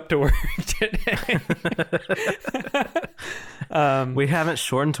shoot up to work today. We haven't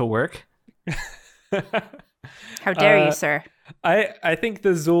shortened to work. How dare you, sir? I think the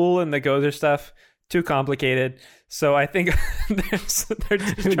Zool and the Gozer stuff too complicated. So I think they're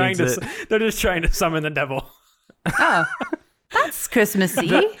just trying to summon the devil. Oh, that's Christmassy.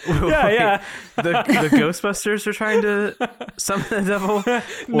 Yeah. The Ghostbusters are trying to summon the devil.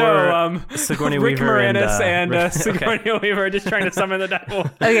 No, Sigourney Rick Weaver Moranis and Sigourney Sigourney Weaver are just trying to summon the devil.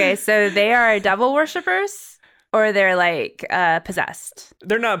 Okay, so they are devil worshippers, or they're like possessed.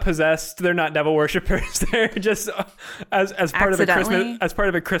 They're not possessed. They're not devil worshippers. They're just as part of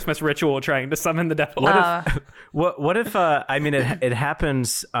a Christmas ritual trying to summon the devil. What if I mean it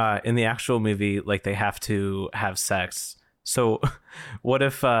happens in the actual movie, like they have to have sex. So what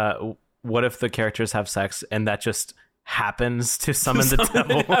if the characters have sex and that just happens to summon the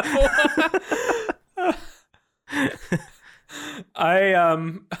devil?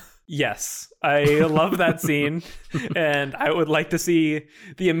 Yes, I love that scene, and I would like to see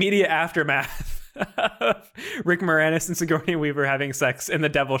the immediate aftermath of Rick Moranis and Sigourney Weaver having sex and the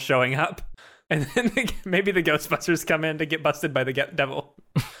devil showing up, and then maybe the Ghostbusters come in to get busted by the devil.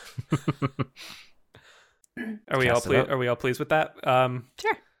 Are we all pleased with that?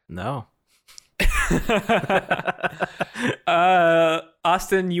 Sure. No.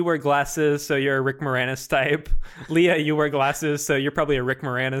 Austin, you wear glasses, so you're a Rick Moranis type. Leah, you wear glasses, so you're probably a Rick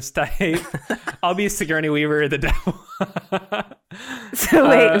Moranis type. I'll be Sigourney Weaver, the devil. So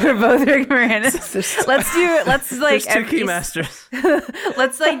wait, we're both Rick Moranis. Let's like two key masters.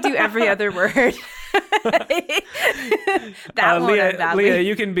 Let's like do every other word. Leah,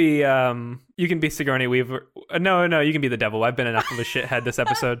 you can be Sigourney Weaver. No, you can be the devil. I've been enough of a shithead this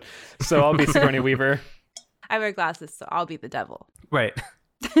episode, so I'll be Sigourney Weaver. I wear glasses, so I'll be the devil. Right.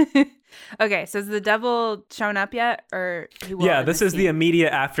 Okay, so has the devil shown up yet, or he will? Yeah, this is the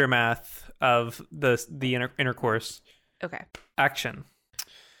immediate aftermath of the intercourse. Okay. Action.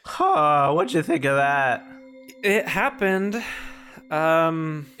 What'd you think of that? It happened.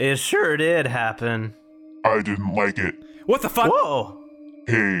 It sure did happen. I didn't like it. What the fuck? Whoa!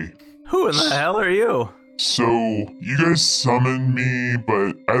 Hey. Who in the hell are you? So, you guys summoned me,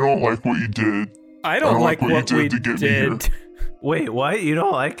 but I don't like what you did. I don't like what you we did to get me here. Wait, what? You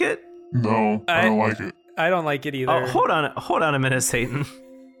don't like it? No, I don't like it. I don't like it either. Oh, hold on a minute, Satan.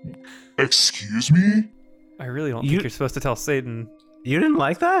 Excuse me? I really don't think you're supposed to tell Satan. You didn't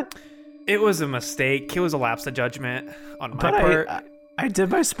like that? It was a mistake. It was a lapse of judgment on my part. I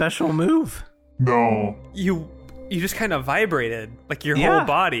did my special move. No. You just kind of vibrated, like your whole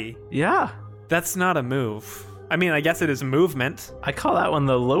body. Yeah. That's not a move. I mean, I guess it is movement. I call that one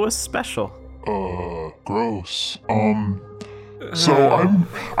the lowest special. Gross. So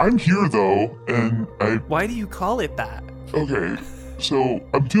I'm here though, and Why do you call it that? Okay, so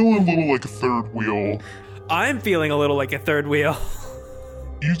I'm feeling a little like a third wheel. I'm feeling a little like a third wheel.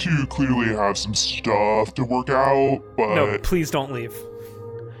 You two clearly have some stuff to work out, but... No, please don't leave.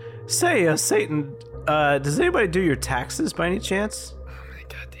 Say, Satan, does anybody do your taxes by any chance? Oh my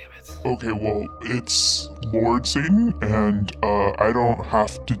god damn it. Okay, well, it's Lord Satan, and I don't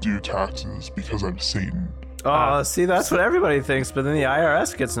have to do taxes because I'm Satan. See, that's what everybody thinks, but then the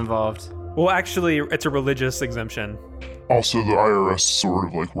IRS gets involved. Well, actually, it's a religious exemption. Also, the IRS sort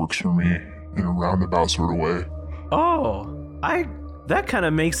of like works for me in a roundabout sort of way. Oh, that kind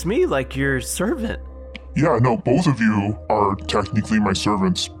of makes me like your servant. Yeah, no, both of you are technically my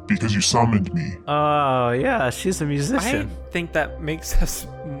servants because you summoned me. Oh, yeah, she's a musician. I think that makes us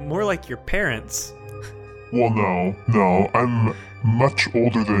more like your parents. Well, no, I'm much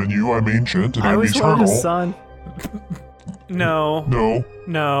older than you. I'm ancient and I'm eternal. I always wanted a son.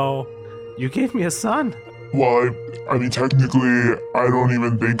 No. You gave me a son. Well, I mean, technically, I don't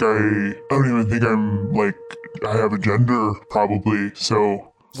even think I'm like, I have a gender, probably, so...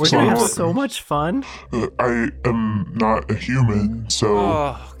 We're gonna have so much fun. I am not a human, so...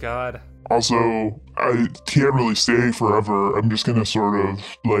 Oh, God. Also, I can't really stay forever. I'm just gonna sort of,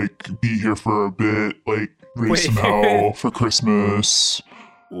 like, be here for a bit, like, raise some hell for Christmas.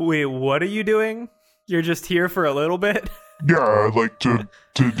 Wait, what are you doing? You're just here for a little bit? Yeah, I'd like to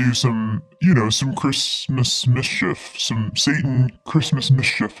do some, some Christmas mischief. Some Satan Christmas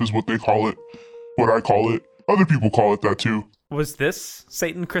mischief is what they call it. What I call it. Other people call it that too. Was this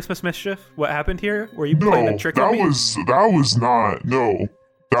Satan Christmas mischief? What happened here? Were you playing a trick on me? That was not. No.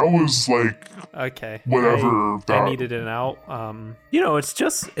 That was like... Okay. Whatever. I needed it out. It's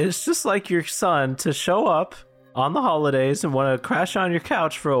just like your son to show up on the holidays and want to crash on your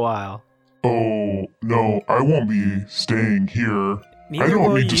couch for a while. Oh, no, I won't be staying here. I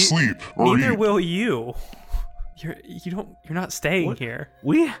don't need to sleep or neither eat. will you. You're not staying here.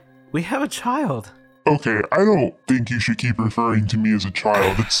 We have a child. Okay, I don't think you should keep referring to me as a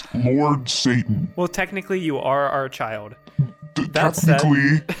child. It's Lord Satan. Well, technically, you are our child.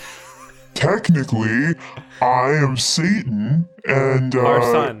 Technically, I am Satan, and our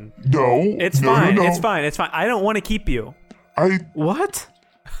son. No, it's fine. No. It's fine. It's fine. I don't want to keep you. What?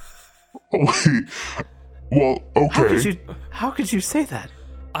 Wait. Well, okay. How could you say that?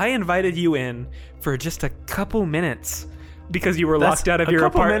 I invited you in for just a couple minutes because you were locked out of your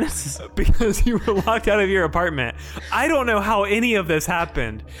apartment. Because you were locked out of your apartment. I don't know how any of this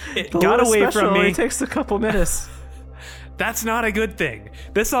happened. It got away from me. It takes a couple minutes. That's not a good thing.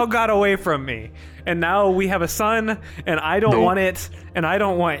 This all got away from me. And now we have a son, and I don't want it, and I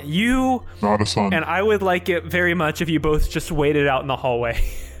don't want you. Not a son. And I would like it very much if you both just waited out in the hallway.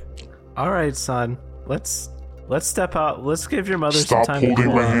 All right, son. Let's step out. Let's give your mother some time to cool. Stop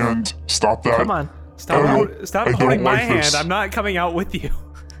holding my hand. Stop that. Come on. Stop holding my hand. I'm not coming out with you.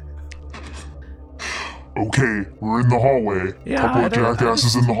 Okay, we're in the hallway. Yeah, couple of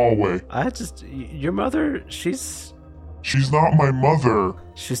jackasses in the hallway. Your mother, she's not my mother.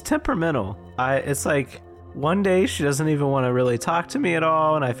 She's temperamental. It's like one day she doesn't even want to really talk to me at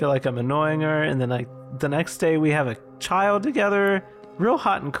all, and I feel like I'm annoying her, and then the next day we have a child together, real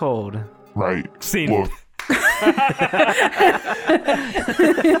hot and cold. Right. Scene. Look.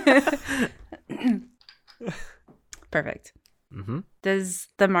 Perfect. Mm-hmm. Does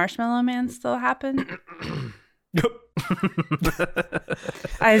the Marshmallow Man still happen?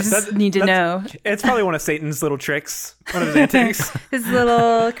 I just need to know. It's probably one of Satan's little tricks, one of his antics. His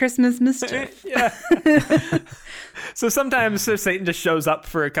little Christmas mischief. Yeah. So sometimes Satan just shows up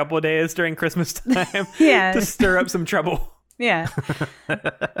for a couple of days during Christmas time to stir up some trouble. Yeah.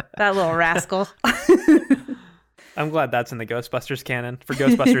 That little rascal. I'm glad that's in the Ghostbusters canon for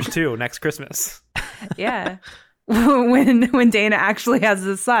Ghostbusters 2 next Christmas. Yeah. When Dana actually has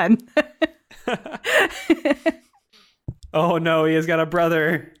a son. Oh no, he has got a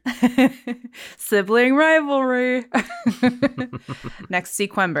brother. Sibling rivalry. Next,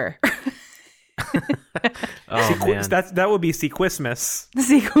 Sequember. Man. That would be Sequismus.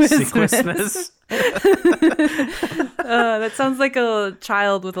 Sequismus. That sounds like a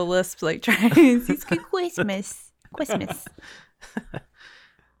child with a lisp, like trying Sequismus. Christmas.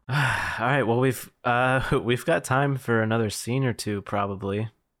 All right. Well, we've got time for another scene or two, probably.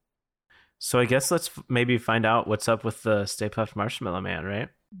 So I guess let's maybe find out what's up with the Stay Puft Marshmallow Man, right?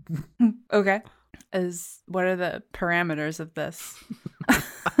 Okay. What are the parameters of this?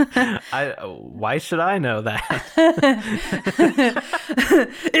 Why should I know that?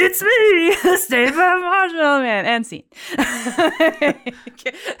 It's me, Stay Puft Marshmallow Man, and scene.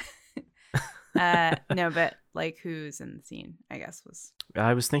 No, but like who's in the scene? I guess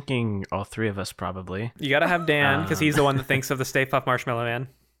I was thinking all three of us probably. You gotta have Dan because he's the one that thinks of the Stay Puft Marshmallow Man.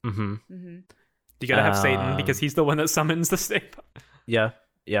 Mm-hmm. Mm-hmm. You gotta have Satan because he's the one that summons the Stay Puft. Yeah.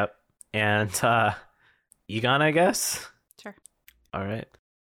 Yep. And Egon, I guess. Sure. All right.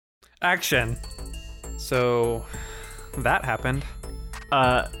 Action. So that happened.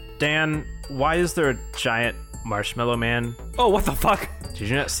 Dan, why is there a giant marshmallow man? Oh, what the fuck? Did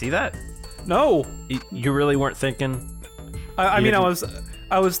you not see that? No. You really weren't thinking? I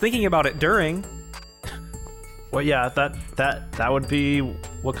was thinking about it during. Well, yeah, that would be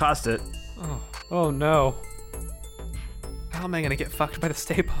what caused it. Oh no. How am I gonna get fucked by the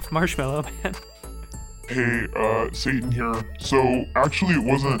Stay Puft Marshmallow Man? Hey, Satan here. So, actually it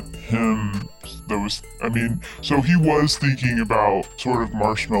wasn't him that was, so he was thinking about sort of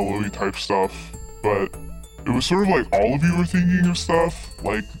marshmallowy type stuff, but it was sort of like all of you were thinking of stuff,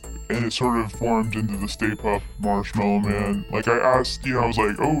 like, and it sort of formed into the Stay Puft Marshmallow Man. Like, I asked, I was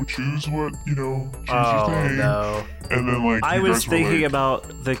like, oh, choose what, choose your thing. No. And then, like, I was thinking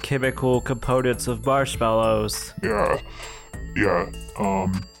about the chemical components of marshmallows. Yeah.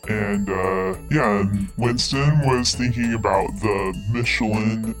 And Winston was thinking about the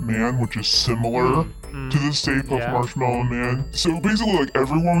Michelin Man, which is similar to the Stay Puft Marshmallow Man. So basically, like,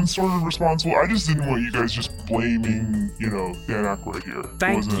 everyone's sort of responsible. I just didn't want you guys just blaming, Dan Aykroyd here.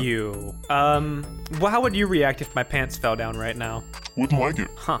 Thank you. Well, how would you react if my pants fell down right now? Wouldn't like it.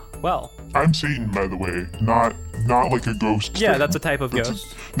 Huh. Well. I'm Satan, by the way. Not like a ghost. Yeah, that's a type of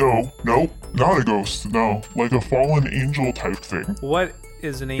ghost. No, not a ghost. No, like a fallen angel type thing. What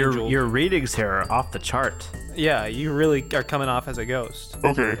is an angel? Your readings here are off the chart. Yeah, you really are coming off as a ghost.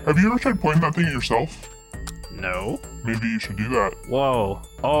 Okay, have you ever tried pointing that thing at yourself? No. Maybe you should do that. Whoa.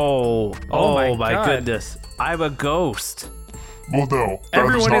 Oh my goodness. I'm a ghost. Well, no.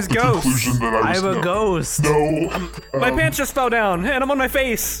 Everyone is ghosts. I'm a ghost. No. My pants just fell down, and I'm on my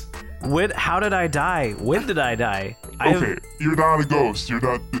face. How did I die? When did I die? Okay, you're not a ghost. You're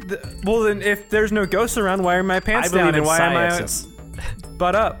not. Well, then if there's no ghosts around, why are my pants down and why am I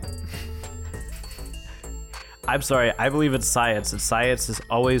butt up? I'm sorry. I believe in science, and science is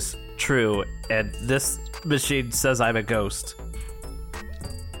always true. And this machine says I'm a ghost.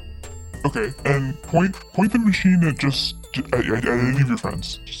 Okay, and point the machine at at any of your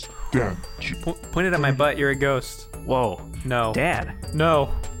friends. Just Dan. Point it at my butt. You're a ghost. Whoa. No. Dad.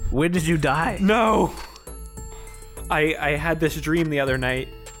 No. When did you die? No. I had this dream the other night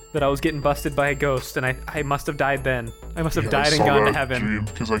that I was getting busted by a ghost, and I must have died then. I must have died and gone to heaven.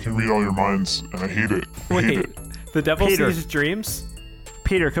 Because I can read all your minds, and I hate it. Wait, the devil sees dreams?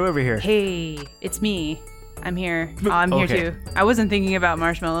 Peter, come over here. Hey, it's me. I'm here. I'm here too. I wasn't thinking about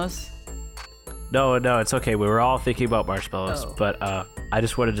marshmallows. No, it's okay. We were all thinking about marshmallows, but I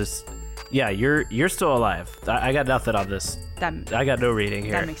just wanted to. Yeah, you're still alive. I got nothing on this. I got no reading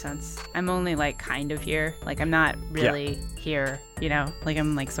here. That makes sense. I'm only like kind of here. Like I'm not really here. You know, like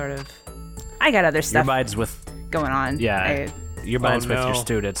I'm like sort of. I got other stuff. Your mind's with going on. Yeah, your mind's with your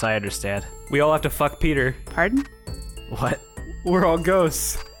students. I understand. We all have to fuck Peter. Pardon? What? We're all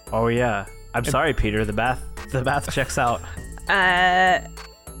ghosts. Oh yeah. I'm sorry, Peter. The math checks out.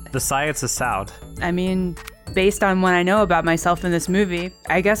 The science is sound. I mean, based on what I know about myself in this movie,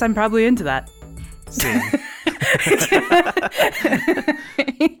 I guess I'm probably into that.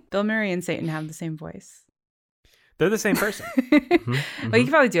 Bill Murray and Satan have the same voice. They're the same person. Well, you could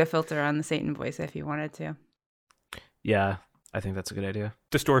probably do a filter on the Satan voice if you wanted to. Yeah, I think that's a good idea.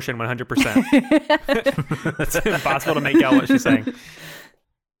 Distortion 100%. It's impossible to make out what she's saying.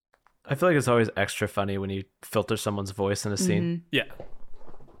 I feel like it's always extra funny when you filter someone's voice in a scene. Mm-hmm. Yeah.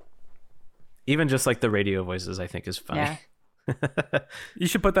 Even just like the radio voices, I think is funny. Yeah. You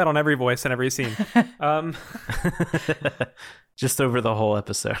should put that on every voice in every scene. Just over the whole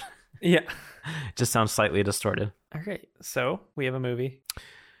episode. Yeah. Just sounds slightly distorted. All right. So we have a movie.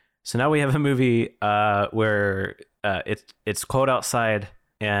 So now we have a movie where it's cold outside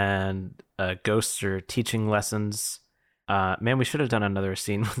and ghosts are teaching lessons. Man, we should have done another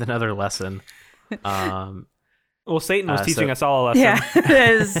scene with another lesson. Well, Satan was teaching us all a lesson. Yeah,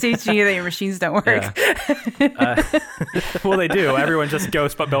 it's teaching you that your machines don't work. Yeah. Well, they do. Everyone's just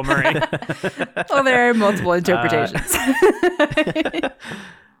ghosts but Bill Murray. Well, there are multiple interpretations.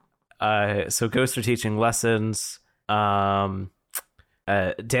 So ghosts are teaching lessons. Dan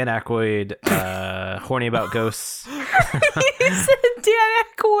Aykroyd, horny about ghosts. You said Dan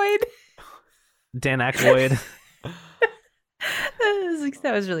Aykroyd. Dan Aykroyd.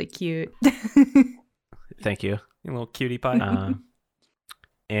 That was really cute. Thank you. You little cutie pie.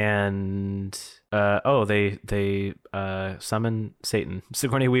 And they summon Satan.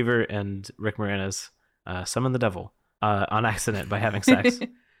 Sigourney Weaver and Rick Moranis summon the devil on accident by having sex.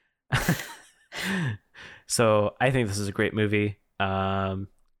 So I think this is a great movie.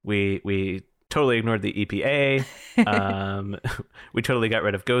 We totally ignored the EPA. We totally got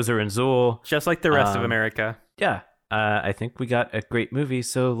rid of Gozer and Zool. Just like the rest of America. Yeah. I think we got a great movie.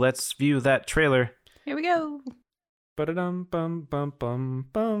 So let's view that trailer. Here we go. Ba-da-dum bum bum bum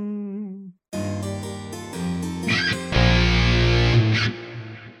bum.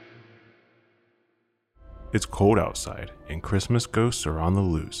 It's cold outside, and Christmas ghosts are on the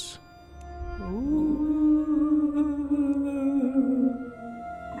loose.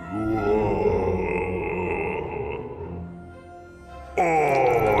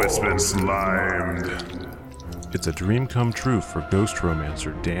 Oh, it's been slimed. It's a dream come true for ghost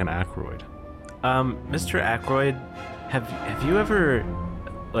romancer Dan Aykroyd. Mr. Aykroyd, have you ever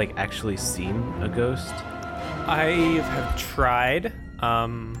actually seen a ghost? I have tried.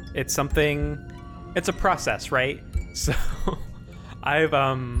 It's a process, right? So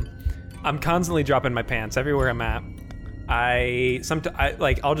I'm constantly dropping my pants everywhere I'm at.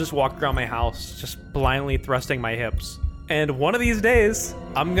 I'll just walk around my house just blindly thrusting my hips. And one of these days,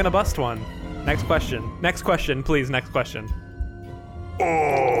 I'm gonna bust one. Next question. Next question, please. Next question.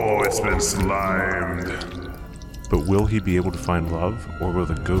 Oh, it's been slimed. But will he be able to find love, or will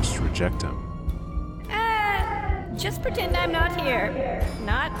the ghosts reject him? Just pretend I'm not here.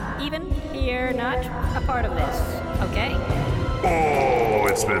 Not even here, not a part of this, okay? Oh,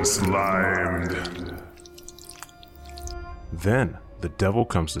 it's been slimed. Then, the devil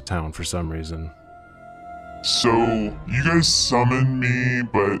comes to town for some reason. So, you guys summoned me,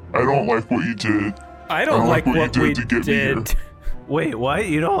 but I don't like what you did. I don't like what we to get me here. did. Wait, what?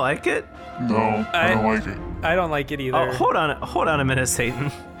 You don't like it? No, I don't like it. I don't like it either. Oh, hold on a minute,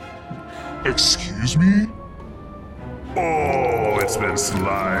 Satan. Excuse me? Oh, it's been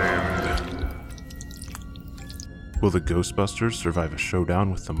slimed. Will the Ghostbusters survive a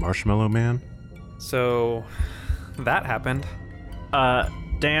showdown with the Marshmallow Man? So, that happened.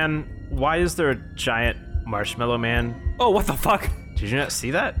 Dan, why is there a giant Marshmallow Man? Oh, what the fuck? Did you not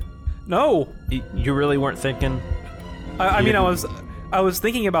see that? No. You really weren't thinking? I mean, I was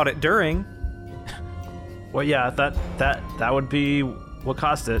thinking about it during. Well, yeah, that would be what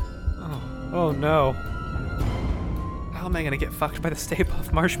caused it. Oh no. How am I gonna get fucked by the Stay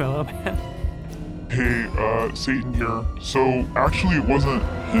Puft Marshmallow Man? Hey, Satan here. So, actually, it wasn't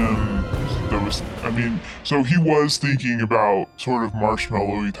him that was, so he was thinking about sort of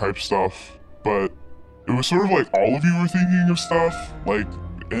marshmallowy type stuff, but it was sort of like all of you were thinking of stuff, like,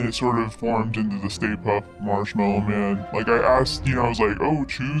 and it sort of formed into the Stay Puft Marshmallow Man. Like, I asked, I was like, oh,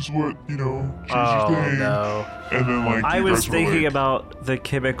 choose what, choose your thing. No. And then, like, I was thinking about the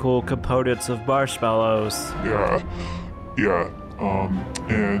chemical components of marshmallows. Yeah.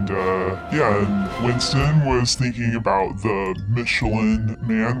 And Winston was thinking about the Michelin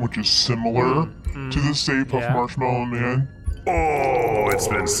Man, which is similar to the Stay Puft Marshmallow Man. Oh, it's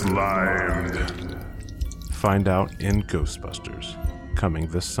been slimed. Find out in Ghostbusters, coming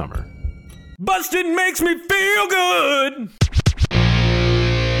this summer. Busted makes me feel good!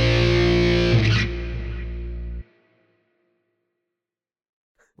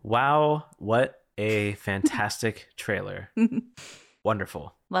 Wow, what a fantastic trailer.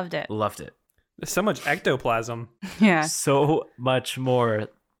 Wonderful. Loved it. Loved it. There's so much ectoplasm. Yeah. So much more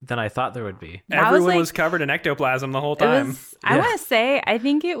than I thought there would be. Everyone was covered in ectoplasm the whole time. I want to say, I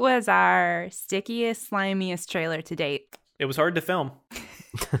think it was our stickiest, slimiest trailer to date. It was hard to film.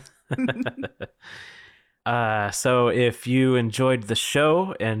 So if you enjoyed the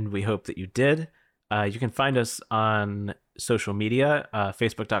show, and we hope that you did, you can find us on social media,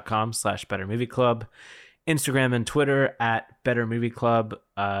 facebook.com/bettermovieclub, Instagram and Twitter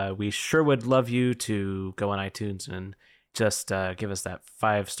 @bettermovieclub. We sure would love you to go on iTunes and just give us that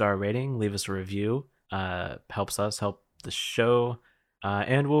 5-star rating, leave us a review. Helps us help the show,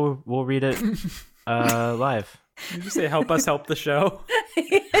 and we'll read it live. Did you say help us help the show?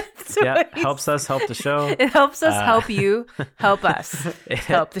 Yeah, helps us help the show. It helps us help you help us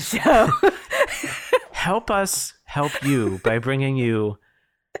help the show. Help us help you by bringing you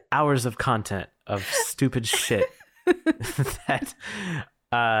hours of content of stupid shit that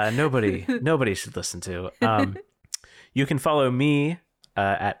nobody should listen to. You can follow me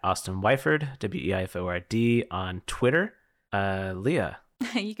at Austin Wyford, WEIFORD, on Twitter. Leah.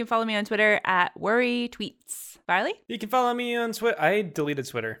 You can follow me on Twitter at WorryTweets. Farley? You can follow me on Twitter. I deleted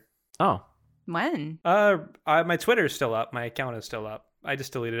Twitter. Oh. When? My Twitter's still up. My account is still up. I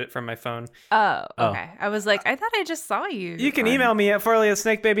just deleted it from my phone. Oh, okay. I was like, I thought I just saw you. You can email me at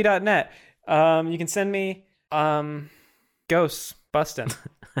farley@snakebaby.net. You can send me ghosts busting.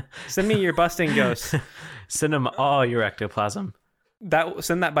 Send me your busting ghosts. Send them all your ectoplasm.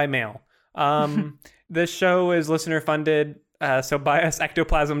 Send that by mail. This show is listener funded, so buy us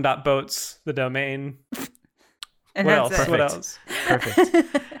ectoplasm.boats, the domain. And what else? Perfect. What else?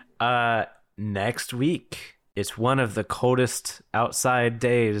 Perfect. Next week, it's one of the coldest outside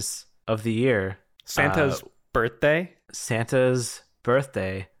days of the year. Santa's birthday.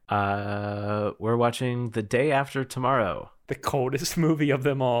 We're watching The Day After Tomorrow. The coldest movie of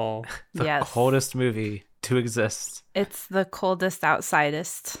them all. The coldest movie to exist. It's the coldest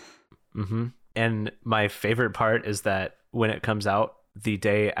outsidest. Mm-hmm. And my favorite part is that when it comes out, the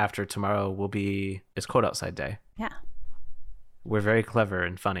day after tomorrow it's cold outside day. Yeah. We're very clever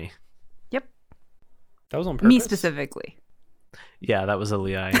and funny. Yep. That was on purpose? Me specifically. Yeah, that was a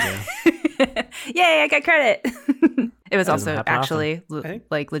Leah idea. Yay, I got credit. It was Doesn't also happen actually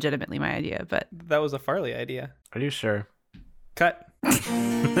legitimately my idea, but that was a Farley idea. Are you sure? Cut.